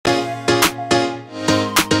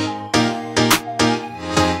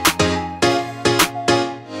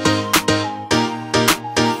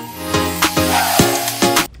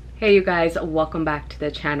Hey you guys, welcome back to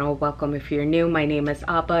the channel. Welcome if you're new. My name is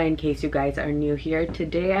Appa. In case you guys are new here,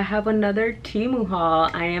 today I have another Temu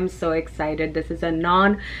haul. I am so excited. This is a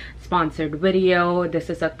non-sponsored video.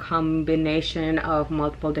 This is a combination of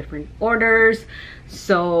multiple different orders.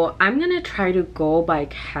 So I'm gonna try to go by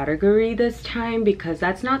category this time because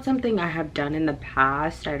that's not something I have done in the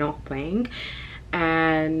past, I don't think.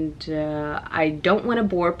 And I don't want to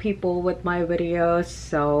bore people with my videos,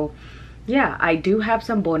 so yeah, I do have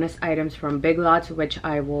some bonus items from Big Lots, which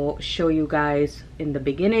I will show you guys in the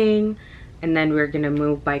beginning, and then we're gonna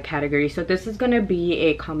move by category. So this is gonna be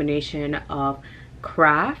a combination of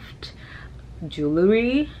craft,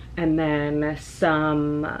 jewelry, and then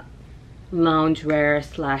some loungewear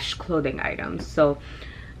slash clothing items. So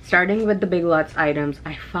starting with the Big Lots items,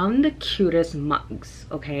 I found the cutest mugs.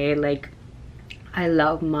 Okay, like I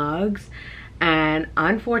love mugs, and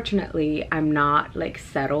unfortunately I'm not like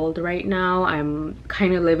settled right now. I'm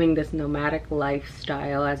kind of living this nomadic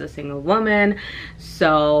lifestyle as a single woman,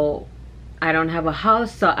 so I don't have a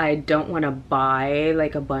house, so I don't want to buy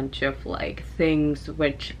like a bunch of like things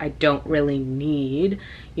which I don't really need,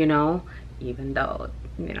 you know, even though,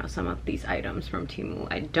 you know, some of these items from Temu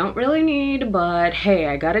I don't really need, but hey,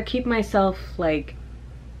 I gotta keep myself like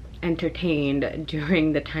entertained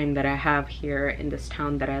during the time that I have here in this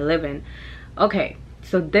town that I live in. Okay,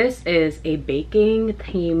 so this is a baking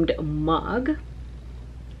themed mug.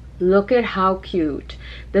 Look at how cute.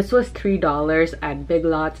 This was $3 at Big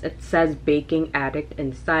Lots. It says baking addict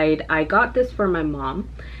inside. I got this for my mom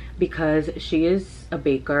because she is a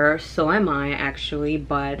baker, so am I actually,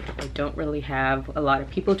 but I don't really have a lot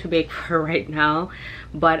of people to bake for right now.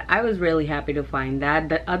 But I was really happy to find that.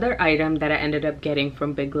 The other item that I ended up getting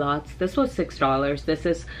from Big Lots, this was $6. This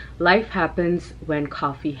is Life Happens When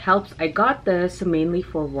Coffee Helps. I got this mainly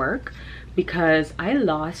for work because I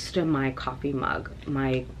lost my coffee mug,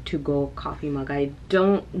 my to-go coffee mug. I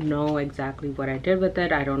don't know exactly what I did with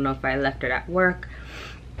it. I don't know if I left it at work,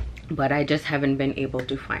 but I just haven't been able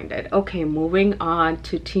to find it. Okay, moving on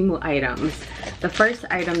to Temu items. The first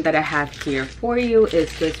item that I have here for you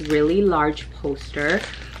is this really large poster.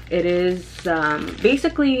 It is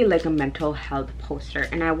basically like a mental health poster,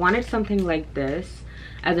 and I wanted something like this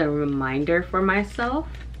as a reminder for myself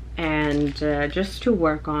and just to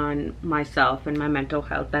work on myself and my mental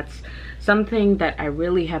health. That's something that I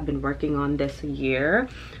really have been working on this year.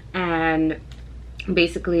 And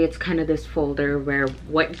basically it's kind of this folder where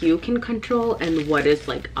what you can control and what is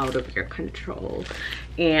like out of your control,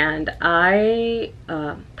 and I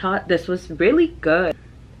thought this was really good,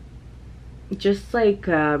 just like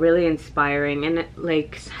really inspiring. And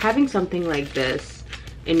like having something like this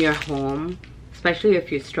in your home, especially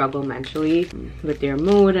if you struggle mentally with your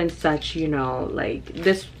mood and such, you know, like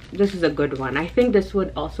this is a good one. I think this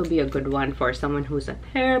would also be a good one for someone who's a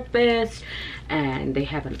therapist and they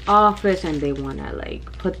have an office and they want to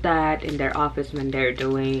like put that in their office when they're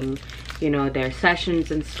doing, you know, their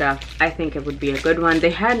sessions and stuff. I think it would be a good one. They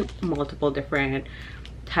had multiple different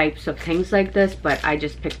types of things like this, but I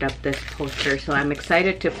just picked up this poster, so I'm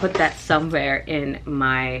excited to put that somewhere in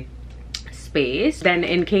my space. Then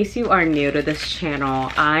in case you are new to this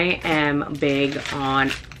channel, I am big on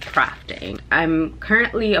crafting. I'm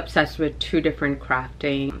currently obsessed with two different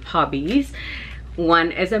crafting hobbies.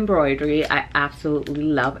 One is embroidery. I absolutely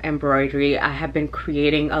love embroidery. I have been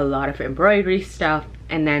creating a lot of embroidery stuff.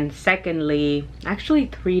 And then secondly, actually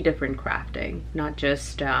three different crafting, not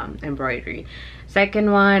just embroidery.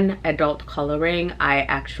 Second one, adult coloring. I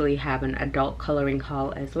actually have an adult coloring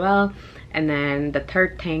haul as well. And then the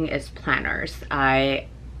third thing is planners. I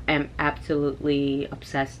am absolutely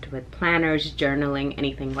obsessed with planners, journaling,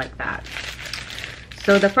 anything like that.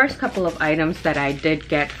 So the first couple of items that I did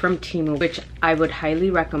get from Temu, which I would highly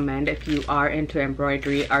recommend if you are into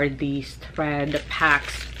embroidery, are these thread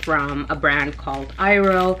packs from a brand called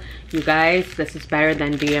Iro. You guys, this is better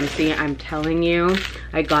than DMC, I'm telling you.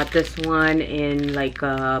 I got this one in like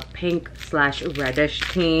a pink slash reddish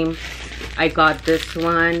theme. I got this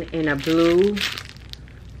one in a blue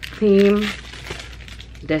theme.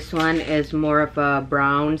 This one is more of a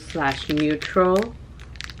brown slash neutral.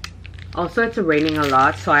 Also, it's raining a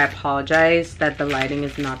lot, so I apologize that the lighting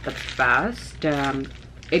is not the best.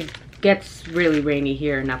 It gets really rainy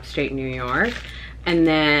here in upstate New York. And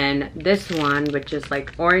then this one, which is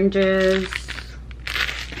like oranges.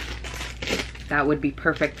 That would be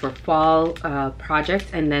perfect for fall projects.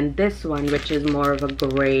 And then this one, which is more of a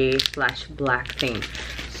gray slash black theme.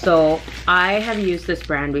 So I have used this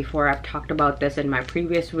brand before. I've talked about this in my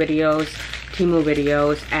previous videos, Temu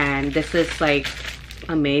videos, and this is like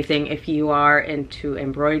amazing if you are into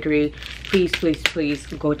embroidery. please, please, please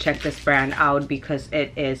go check this brand out because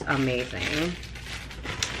it is amazing.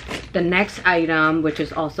 The next item, which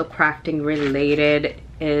is also crafting related,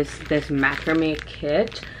 is this macrame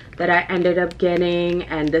kit that I ended up getting,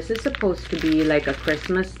 and this is supposed to be like a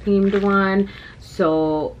Christmas themed one.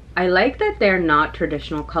 So I like that they're not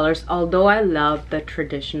traditional colors, although I love the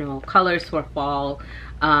traditional colors for fall,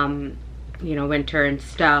 you know, winter and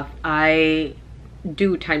stuff. I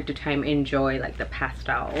do time to time enjoy like the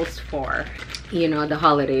pastels for, you know, the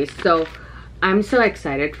holidays. So I'm so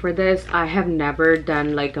excited for this. I have never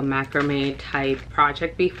done like a macrame type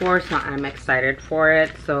project before, so I'm excited for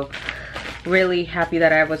it. So really happy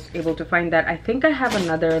that I was able to find that. I think I have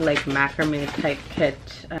another like macrame type kit.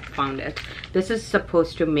 I found it. This is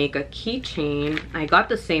supposed to make a keychain. I got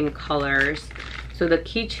the same colors. So the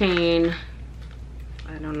keychain,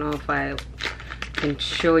 I don't know if I can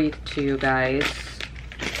show it to you guys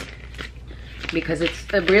because it's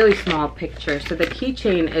a really small picture. So the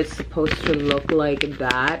keychain is supposed to look like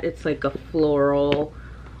that. It's like a floral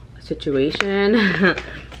situation.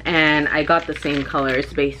 And I got the same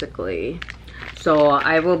colors basically. So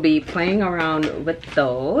I will be playing around with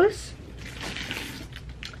those.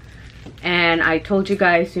 And I told you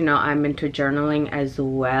guys, you know, I'm into journaling as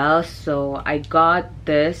well. So I got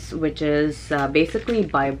this, which is basically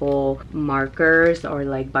Bible markers or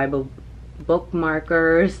like Bible book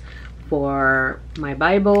markers for my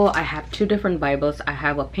Bible. I have two different Bibles. I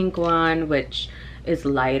have a pink one, which is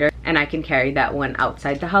lighter, and I can carry that one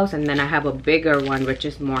outside the house, and then I have a bigger one which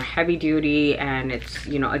is more heavy duty, and it's,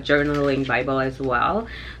 you know, a journaling Bible as well.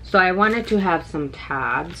 So I wanted to have some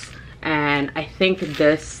tabs, and I think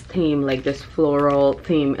this theme, like this floral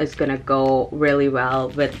theme, is gonna go really well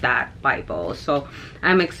with that Bible. So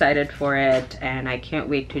I'm excited for it and I can't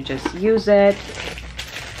wait to just use it.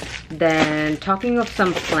 Then talking of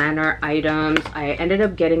some planner items, I ended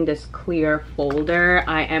up getting this clear folder.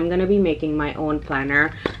 I am going to be making my own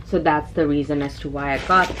planner, so that's the reason as to why I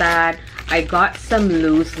got that. I got some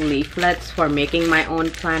loose leaflets for making my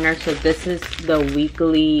own planner. So this is the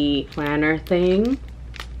weekly planner thing.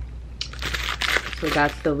 So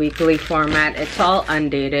that's the weekly format. It's all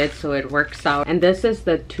undated, so it works out. And this is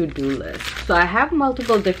the to-do list. So I have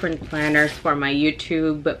multiple different planners for my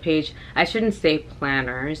YouTube page. I shouldn't say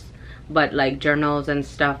planners, but like journals and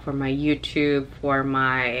stuff for my YouTube, for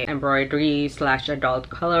my embroidery / adult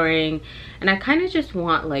coloring. And I kind of just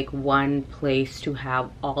want like one place to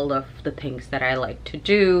have all of the things that I like to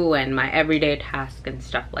do and my everyday tasks and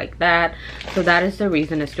stuff like that. So that is the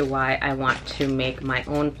reason as to why I want to make my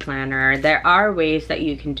own planner. There are ways that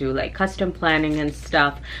you can do like custom planning and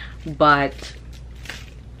stuff, but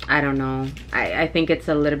I don't know, I think it's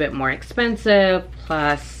a little bit more expensive.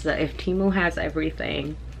 Plus, if Temu has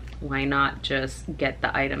everything, why not just get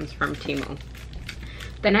the items from Temu?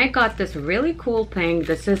 Then I got this really cool thing.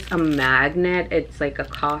 This is a magnet. It's like a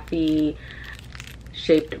coffee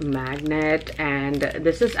shaped magnet, and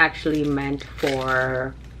this is actually meant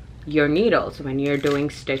for your needles when you're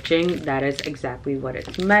doing stitching. That is exactly what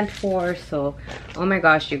it's meant for. So oh my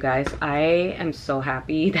gosh, you guys, I am so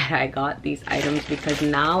happy that I got these items, because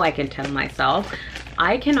now I can tell myself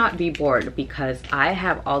I cannot be bored, because I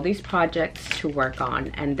have all these projects to work on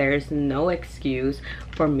and there's no excuse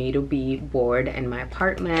for me to be bored in my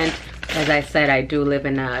apartment. As I said, I do live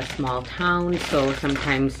in a small town, so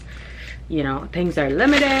sometimes, you know, things are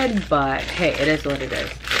limited, but hey, it is what it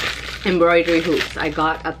is. Embroidery hoops. I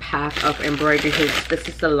got a pack of embroidery hoops. This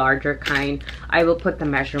is the larger kind. I will put the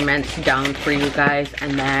measurements down for you guys.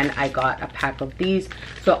 And then I got a pack of these.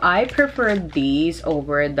 So I prefer these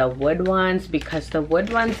over the wood ones, because the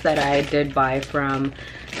wood ones that I did buy from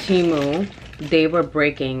Temu, they were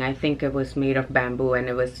breaking. I think it was made of bamboo, and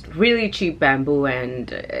it was really cheap bamboo,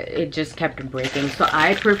 and it just kept breaking. So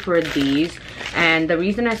I prefer these, and the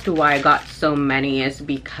reason as to why I got so many is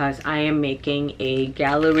because I am making a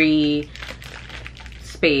gallery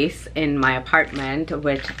space in my apartment,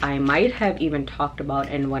 which I might have even talked about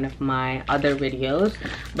in one of my other videos,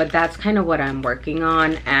 but that's kind of what I'm working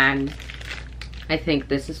on, and I think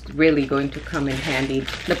this is really going to come in handy.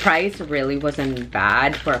 The price really wasn't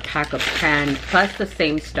bad for a pack of 10, plus the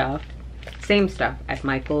same stuff at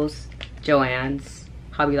Michael's, Joann's,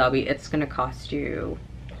 Hobby Lobby. It's gonna cost you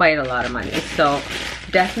quite a lot of money. So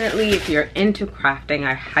definitely, if you're into crafting,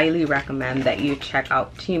 I highly recommend that you check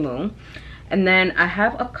out Temu. And then I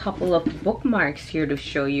have a couple of bookmarks here to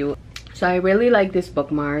show you. So I really like these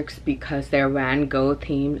bookmarks because they're Van Gogh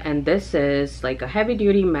themed, and this is like a heavy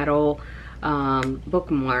duty metal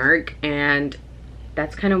bookmark, and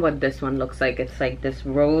that's kind of what this one looks like. It's like this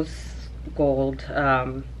rose gold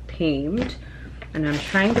themed, and I'm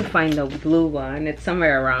trying to find the blue one. It's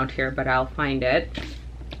somewhere around here, but I'll find it.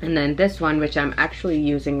 And then this one, which I'm actually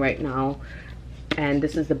using right now, and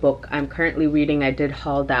this is the book I'm currently reading. I did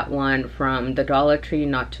haul that one from the Dollar Tree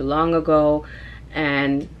not too long ago,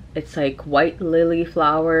 and it's like white lily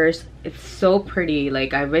flowers. It's so pretty.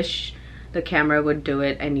 Like, I wish the camera would do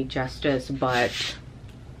it any justice, but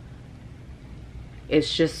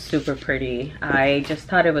it's just super pretty. I just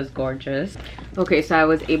thought it was gorgeous. Okay, so I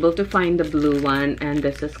was able to find the blue one, and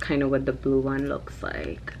this is kind of what the blue one looks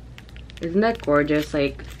like. Isn't that gorgeous?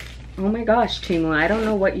 Like, oh my gosh, Temu, I don't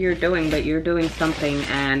know what you're doing, but you're doing something,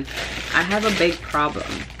 and I have a big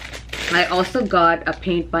problem. I also got a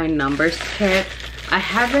paint by numbers kit. I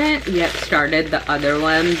haven't yet started the other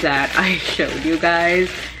one that I showed you guys,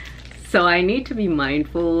 so I need to be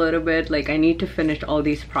mindful a little bit. Like, I need to finish all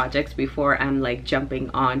these projects before I'm like jumping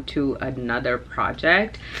on to another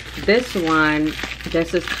project. This one,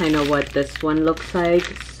 this is kind of what this one looks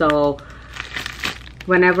like. So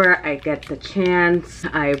whenever I get the chance,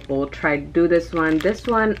 I will try to do this one. This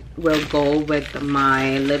one will go with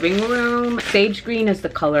my living room. Sage green is the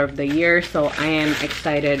color of the year, so I am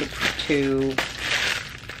excited to,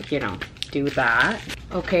 you know, do that.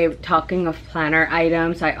 Okay, talking of planner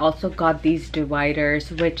items, I also got these dividers,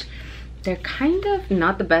 which they're kind of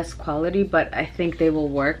not the best quality, but I think they will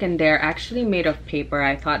work, and they're actually made of paper.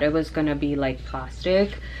 I thought it was gonna be like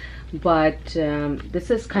plastic, but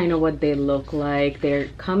this is kind of what they look like. They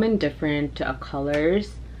come in different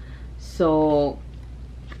colors. So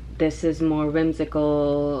this is more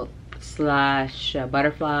whimsical slash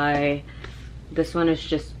butterfly. This one is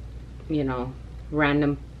just, you know,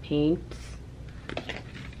 random paints.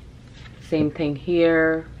 Same thing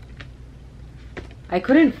here. I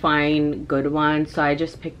couldn't find good ones, so I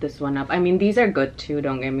just picked this one up. I mean, these are good too,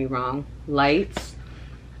 don't get me wrong. Lights,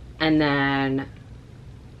 and then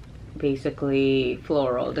basically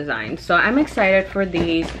floral design. So I'm excited for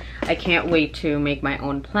these. I can't wait to make my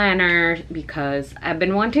own planner because I've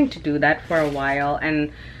been wanting to do that for a while,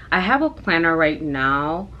 and I have a planner right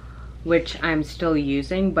now which I'm still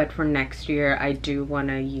using, but for next year I do want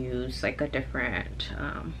to use like a different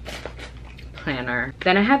planner.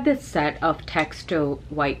 Then I have this set of textile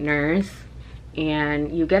whiteners,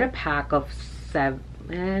 and you get a pack of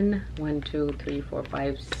 7, 1, 2, 3, 4,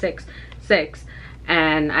 5, 6,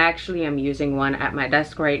 and I actually am using one at my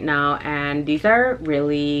desk right now, and these are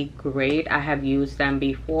really great. I have used them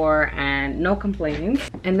before and no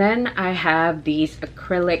complaints. And then I have these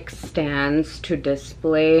acrylic stands to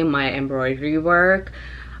display my embroidery work.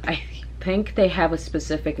 I think they have a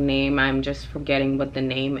specific name. I'm just forgetting what the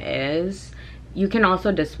name is. You can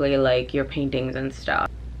also display like your paintings and stuff.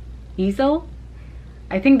 Easel?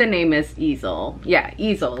 I think the name is easel. Yeah,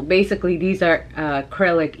 easel. Basically, these are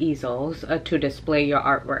acrylic easels to display your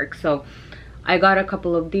artwork. So I got a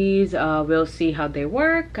couple of these. We'll see how they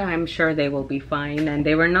work. I'm sure they will be fine, and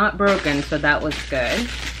they were not broken, so that was good.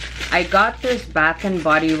 I got this Bath and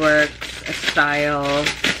Body Works style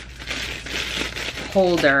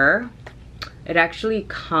holder. It actually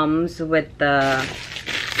comes with the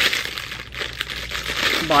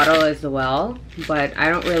bottle as well, but I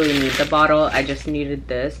don't really need the bottle. I just needed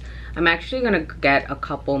this. I'm actually gonna get a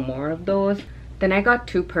couple more of those. Then I got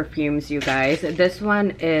 2 perfumes, you guys. This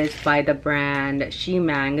one is by the brand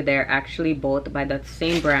Shimang. They're actually both by the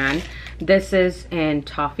same brand. This is in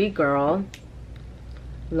Toffee Girl.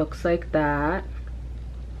 Looks like that.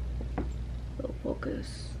 So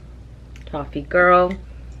focus. Toffee Girl.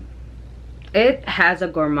 It has a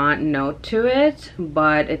gourmand note to it,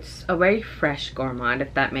 but it's a very fresh gourmand,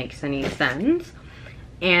 if that makes any sense.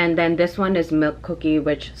 And then this one is Milk Cookie,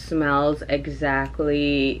 which smells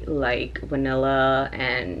exactly like vanilla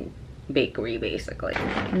and bakery, basically.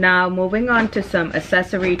 Now moving on to some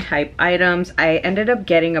accessory type items. I ended up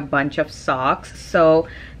getting a bunch of socks. So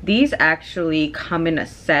these actually come in a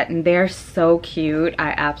set, and they're so cute.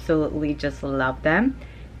 I absolutely just love them.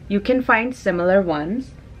 You can find similar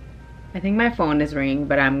ones. I think my phone is ringing,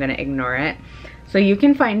 but I'm gonna ignore it. So you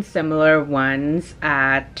can find similar ones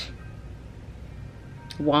at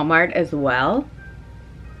Walmart as well.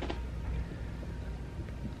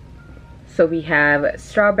 So we have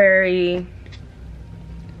strawberry,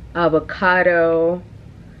 avocado,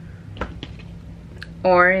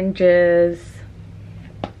 oranges,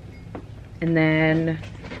 and then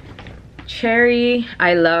cherry.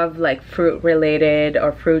 I love like fruit related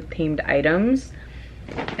or fruit themed items.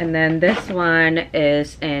 And then this one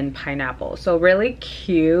is in pineapple. So really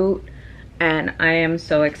cute, and I am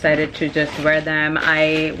so excited to just wear them.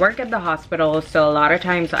 I work at the hospital, so a lot of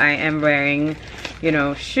times I am wearing, you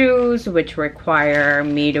know, shoes which require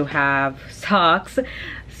me to have socks.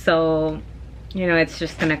 So you know, it's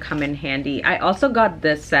just gonna come in handy. I also got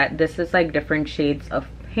this set. This is like different shades of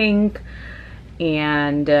pink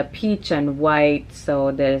and peach and white.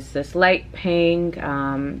 So there's this light pink,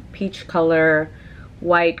 peach color,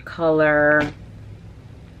 white color,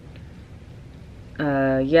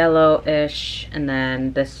 yellowish, and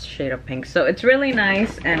then this shade of pink. So it's really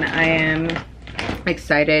nice, and I am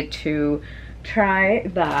excited to try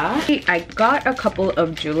that. I got a couple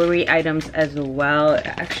of jewelry items as well.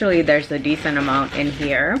 Actually, there's a decent amount in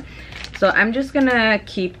here, so I'm just gonna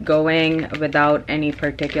keep going without any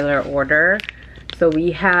particular order. So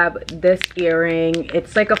we have this earring.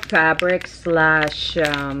 It's like a fabric slash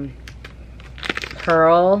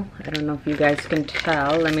pearl. I don't know if you guys can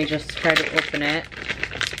tell. Let me just try to open it.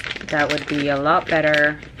 That would be a lot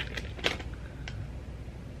better.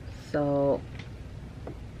 So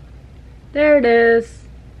there it is.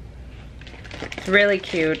 It's really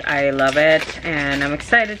cute. I love it, and I'm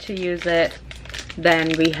excited to use it.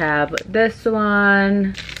 Then we have this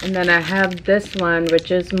one, and then I have this one,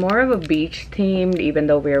 which is more of a beach themed. Even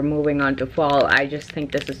though we're moving on to fall, I just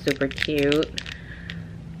think this is super cute.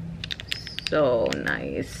 So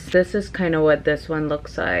nice. This is kind of what this one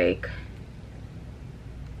looks like.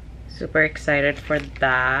 Super excited for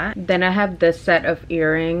that. Then I have this set of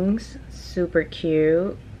earrings. Super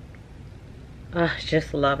cute.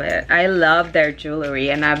 Just love it. I love their jewelry,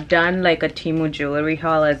 and I've done like a Temu jewelry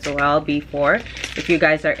haul as well before. If you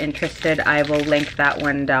guys are interested, I will link that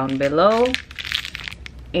one down below.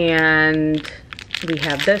 And we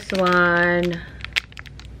have this one.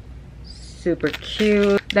 Super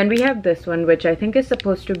cute. Then we have this one, which I think is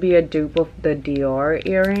supposed to be a dupe of the Dior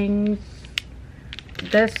earrings.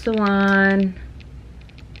 This one.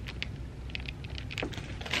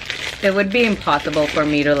 It would be impossible for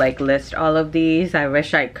me to like list all of these. I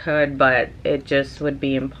wish I could, but it just would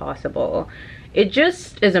be impossible. It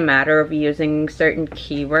just is a matter of using certain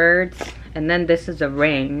keywords. And then this is a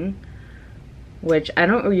ring, which I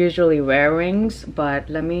don't usually wear rings, but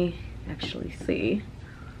let me actually see.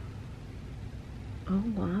 Oh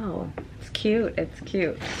wow, it's cute. It's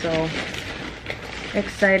cute. So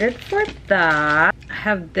excited for that. I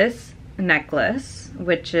have this necklace,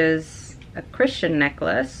 which is a Christian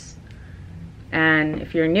necklace. And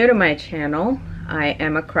if you're new to my channel, I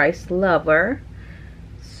am a Christ lover,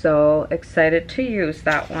 so excited to use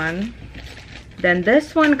that one. Then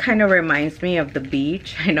this one kind of reminds me of the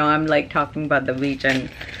beach. I know I'm like talking about the beach, and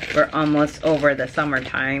we're almost over the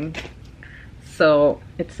summertime. So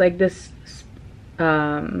it's like this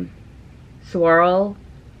swirl,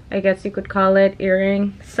 I guess you could call it,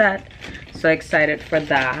 earring set. So excited for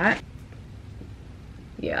that.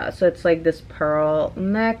 Yeah, so it's like this pearl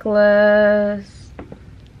necklace.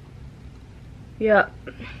 Yeah,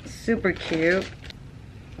 super cute.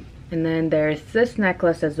 And then there's this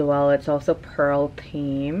necklace as well. It's also pearl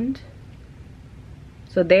themed.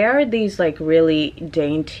 So they are these like really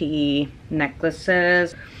dainty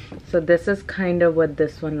necklaces. So this is kind of what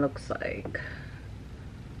this one looks like.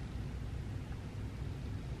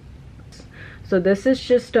 So this is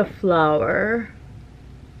just a flower.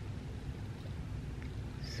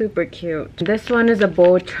 Super cute. This one is a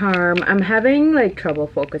bow charm. I'm having like trouble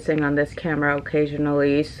focusing on this camera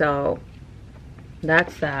occasionally, so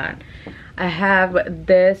that's that. I have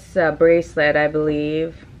this bracelet, I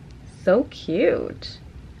believe. So cute.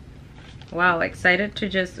 Wow, excited to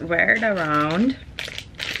just wear it around.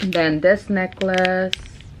 And then this necklace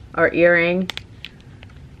or earring.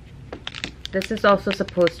 This is also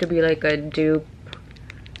supposed to be like a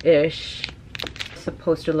dupe-ish.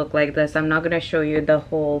 Supposed to look like this. I'm not going to show you the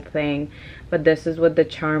whole thing, but this is what the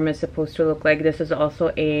charm is supposed to look like. This is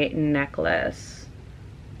also a necklace.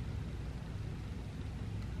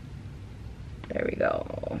 There we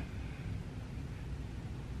go.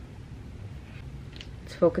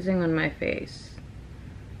 It's focusing on my face.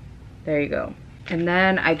 There you go. And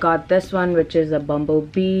then I got this one, which is a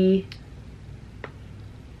bumblebee.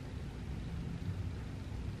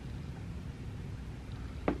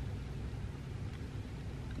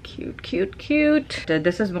 Cute, cute, cute.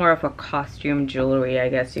 This is more of a costume jewelry, I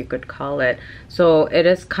guess you could call it. So it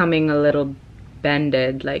is coming a little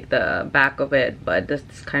bended, like the back of it, but this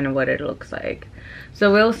is kind of what it looks like.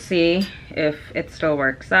 So we'll see if it still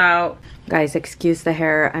works out. Guys, excuse the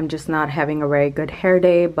hair. I'm just not having a very good hair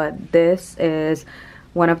day, but this is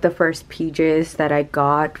one of the first PJs that I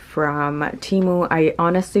got from Temu. I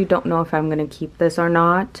honestly don't know if I'm gonna keep this or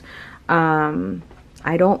not.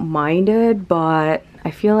 I don't mind it, but I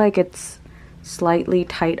feel like it's slightly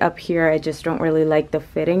tight up here. I just don't really like the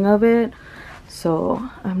fitting of it. So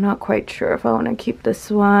I'm not quite sure if I want to keep this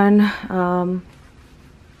one.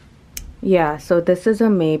 Yeah, so this is a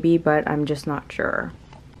maybe, but I'm just not sure.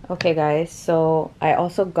 Okay guys, so I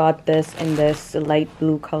also got this in this light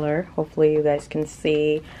blue color. Hopefully you guys can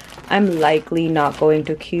see. I'm likely not going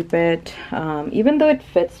to keep it, even though it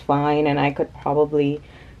fits fine and I could probably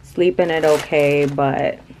sleep in it okay,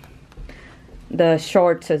 but the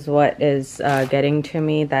shorts is what is getting to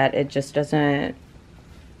me, that it just doesn't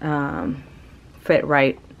fit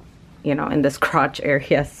right, you know, in this crotch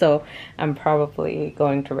area. So I'm probably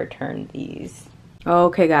going to return these.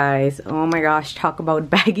 Okay guys, oh my gosh, talk about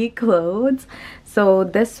baggy clothes. So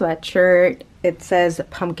this sweatshirt, it says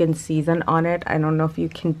pumpkin season on it. I don't know if you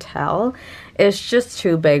can tell. It's just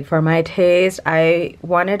too big for my taste. I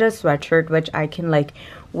wanted a sweatshirt which I can like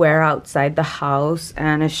wear outside the house,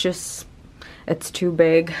 and it's too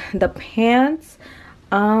big. The pants,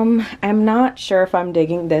 I'm not sure if I'm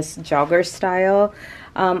digging this jogger style.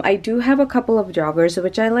 I do have a couple of joggers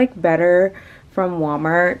which I like better from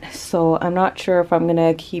Walmart, so I'm not sure if I'm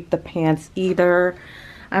gonna keep the pants either.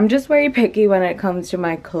 I'm just very picky when it comes to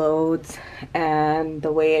my clothes and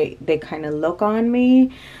the way they kind of look on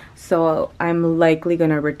me, so I'm likely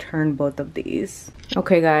gonna return both of these.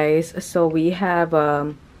 Okay guys, so we have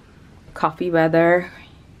coffee weather.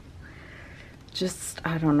 Just,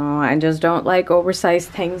 I don't know, I just don't like oversized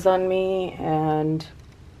things on me, and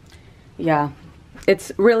yeah,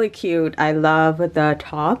 it's really cute. I love the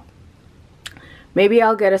top. Maybe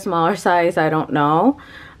I'll get a smaller size, I don't know,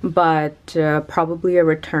 but probably a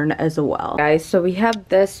return as well. Guys, so we have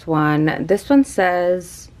this one. This one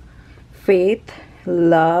says faith,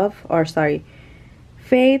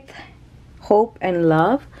 hope, and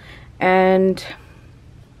love. And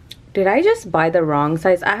did I just buy the wrong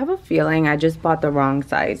size? I have a feeling I just bought the wrong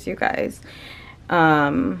size, you guys.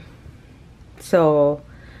 So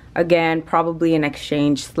again, probably an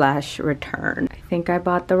exchange / return. I think I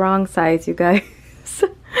bought the wrong size, you guys.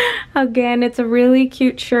 Again, it's a really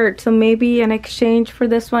cute shirt, so maybe an exchange for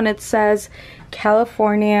this one. It says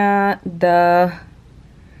California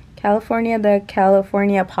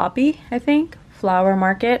Poppy, I think, flower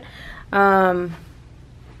market.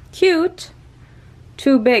 Cute.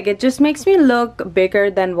 Too big. It just makes me look bigger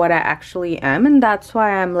than what I actually am, and that's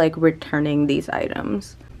why I'm like returning these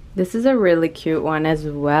items. This is a really cute one as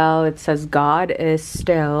well. It says God is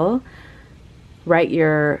still writing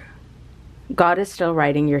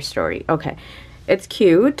your story. Okay, it's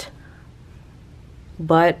cute,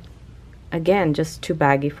 but again, just too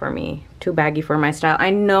baggy for me, too baggy for my style. I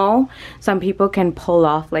know some people can pull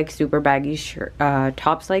off like super baggy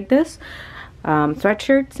tops like this,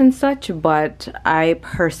 sweatshirts and such, but I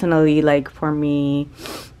personally, like, for me,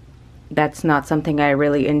 that's not something I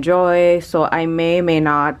really enjoy, so I may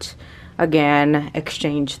not again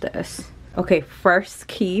exchange this. Okay, first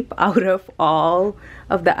keep out of all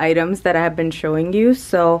of the items that I have been showing you.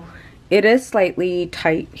 So it is slightly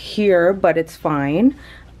tight here, but it's fine.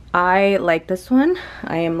 I like this one.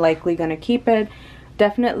 I am likely gonna keep it.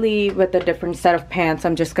 Definitely with a different set of pants.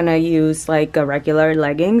 I'm just gonna use like a regular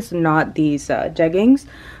leggings, not these jeggings,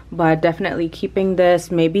 but definitely keeping this.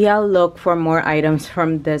 Maybe I'll look for more items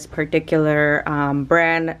from this particular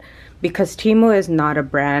brand, because Temu is not a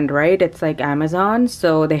brand, right? It's like Amazon,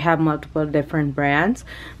 so they have multiple different brands.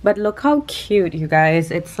 But look how cute, you guys.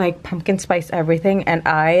 It's like pumpkin spice everything, and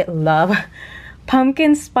I love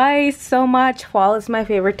pumpkin spice so much. Fall is my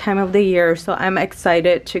favorite time of the year, so I'm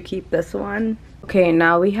excited to keep this one. Okay,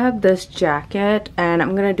 now we have this jacket, and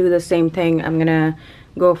I'm gonna do the same thing. I'm gonna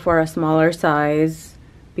go for a smaller size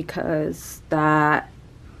because that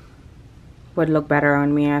would look better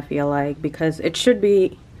on me, I feel like, because it should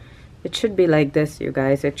be like this, you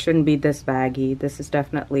guys. It shouldn't be this baggy. This is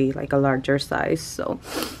definitely like a larger size, so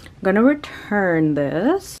I'm gonna return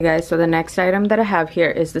this. Okay, guys, so the next item that I have here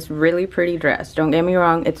is this really pretty dress. Don't get me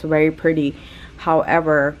wrong, it's very pretty.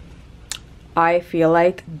 However, I feel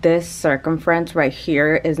like this circumference right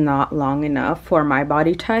here is not long enough for my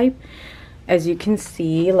body type. As you can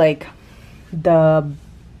see, like this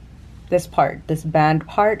band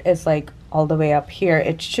part is like all the way up here.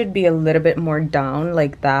 It should be a little bit more down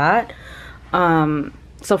like that.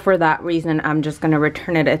 So for that reason, I'm just gonna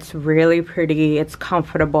return it. It's really pretty, it's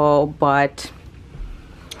comfortable, but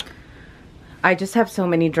I just have so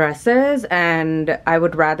many dresses, and I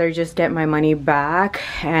would rather just get my money back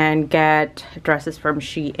and get dresses from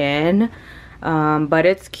Shein. But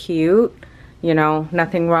it's cute, you know,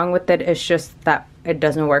 nothing wrong with it. It's just that it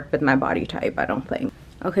doesn't work with my body type, I don't think.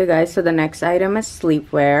 Okay guys, so the next item is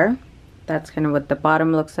sleepwear. That's kind of what the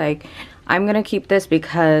bottom looks like. I'm gonna keep this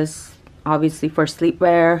because obviously for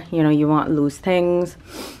sleepwear, you know, you want loose things,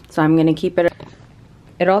 so I'm gonna keep it.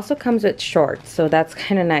 It also comes with shorts, so that's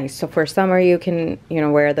kind of nice. So for summer you can, you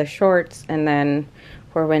know, wear the shorts, and then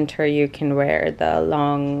for winter you can wear the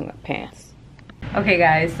long pants. Okay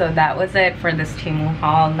guys, so that was it for this Temu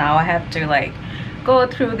haul. Now I have to like go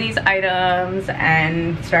through these items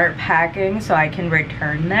and start packing so I can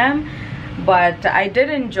return them. But I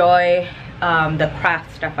did enjoy the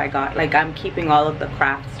craft stuff I got. Like, I'm keeping all of the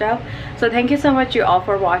craft stuff. So thank you so much you all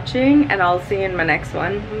for watching, and I'll see you in my next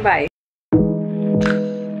one. Bye.